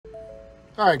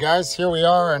All right, guys, here we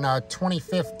are in a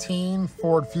 2015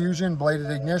 Ford Fusion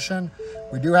bladed ignition.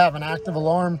 We do have an active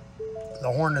alarm. The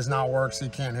horn does not work, so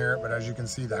you can't hear it, but as you can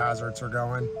see, the hazards are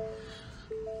going.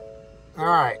 All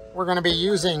right, we're going to be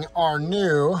using our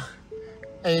new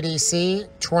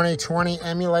ADC-2020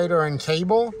 emulator and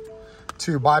cable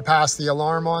to bypass the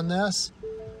alarm on this.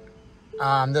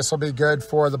 This will be good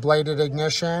for the bladed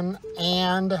ignition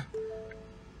and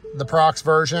the prox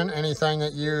version, anything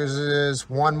that uses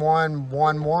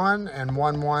 1111 and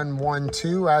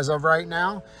 1112 as of right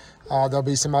now. There'll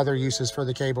be some other uses for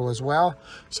the cable as well.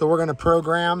 So we're going to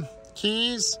program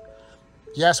keys.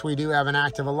 Yes, we do have an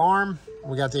active alarm.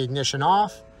 We got the ignition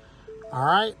off. All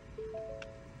right,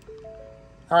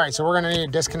 so we're going to need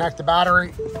to disconnect the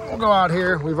battery. We'll go out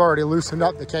here. We've already loosened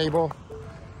up the cable.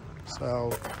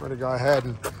 So we're going to go ahead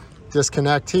and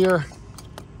disconnect here.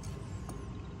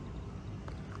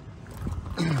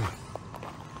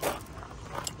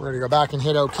 We're going to go back and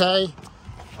hit OK.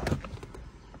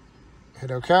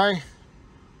 Hit OK.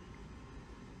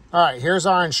 All right, here's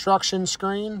our instruction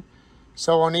screen.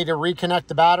 So we'll need to reconnect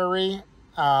the battery.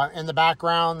 In the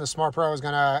background, the Smart Pro is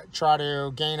going to try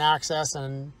to gain access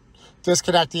and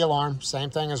disconnect the alarm.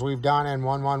 Same thing as we've done in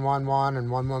 1111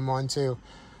 and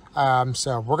 1112.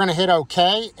 So we're going to hit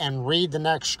OK and read the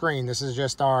next screen. This is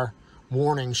just our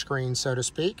warning screen, so to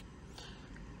speak.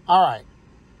 All right.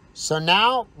 So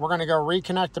now we're going to go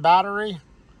reconnect the battery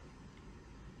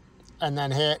and then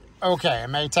hit OK. It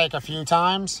may take a few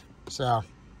times. So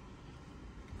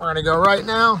we're going to go right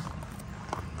now,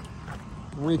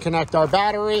 reconnect our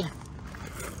battery.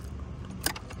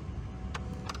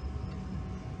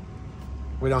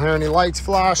 We don't hear any lights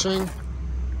flashing.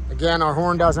 Again, our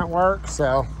horn doesn't work,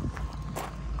 so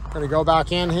we're going to go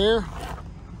back in here.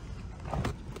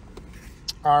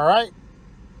 All right.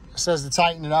 It says to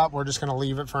tighten it up. We're just going to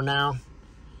leave it for now.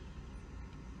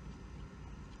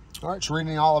 All right, it's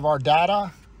reading all of our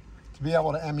data to be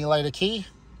able to emulate a key.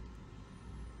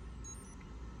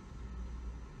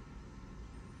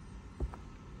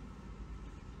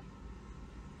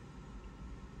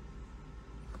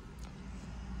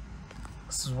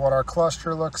 This is what our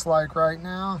cluster looks like right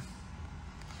now.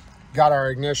 Got our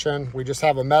ignition. We just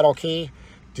have a metal key.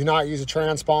 Do not use a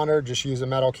transponder, just use a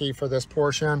metal key for this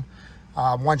portion.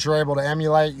 Once you're able to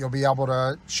emulate, you'll be able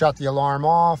to shut the alarm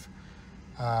off.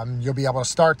 You'll be able to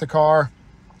start the car.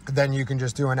 Then you can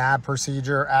just do an add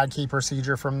key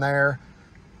procedure from there.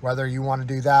 Whether you want to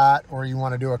do that or you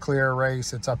want to do a clear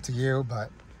erase, it's up to you. But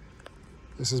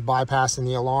this is bypassing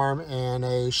the alarm in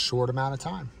a short amount of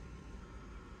time.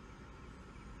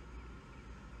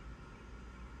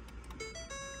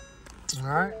 All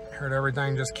right, heard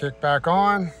everything just kick back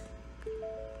on.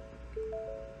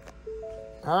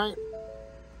 All right.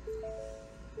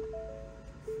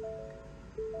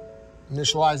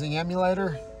 Initializing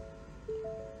emulator.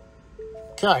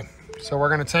 Okay, so we're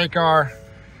going to take our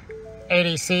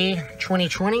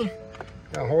ADC-2020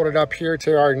 and hold it up here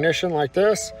to our ignition like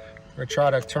this. We're going to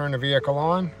try to turn the vehicle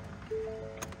on.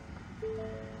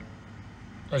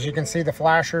 As you can see, the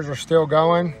flashers are still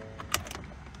going.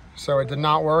 So it did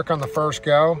not work on the first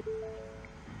go.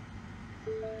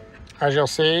 As you'll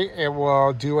see, it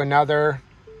will do another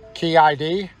key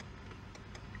ID.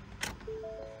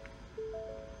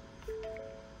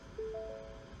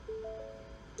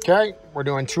 Okay, we're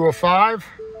doing 2 of 5.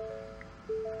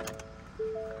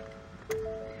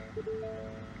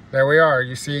 There we are.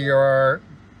 You see your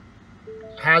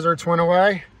hazards went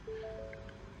away.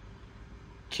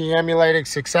 Key emulated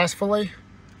successfully.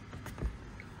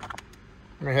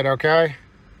 I'm gonna hit OK.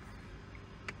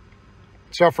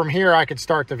 So from here, I could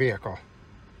start the vehicle.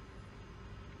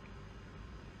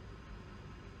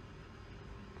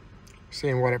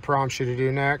 Seeing what it prompts you to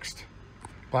do next.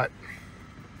 But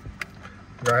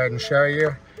go ahead and show you.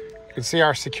 You can see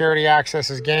our security access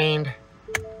is gained.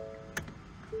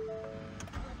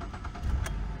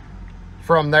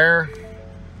 From there,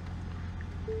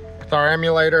 with our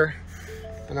emulator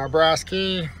and our brass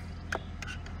key,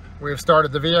 we've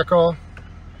started the vehicle.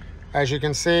 As you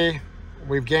can see,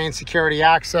 we've gained security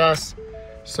access.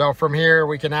 So from here,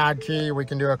 we can add key, we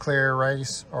can do a clear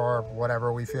erase, or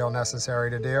whatever we feel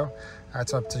necessary to do.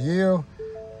 That's up to you.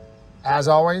 As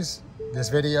always, this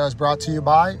video is brought to you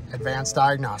by Advanced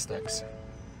Diagnostics.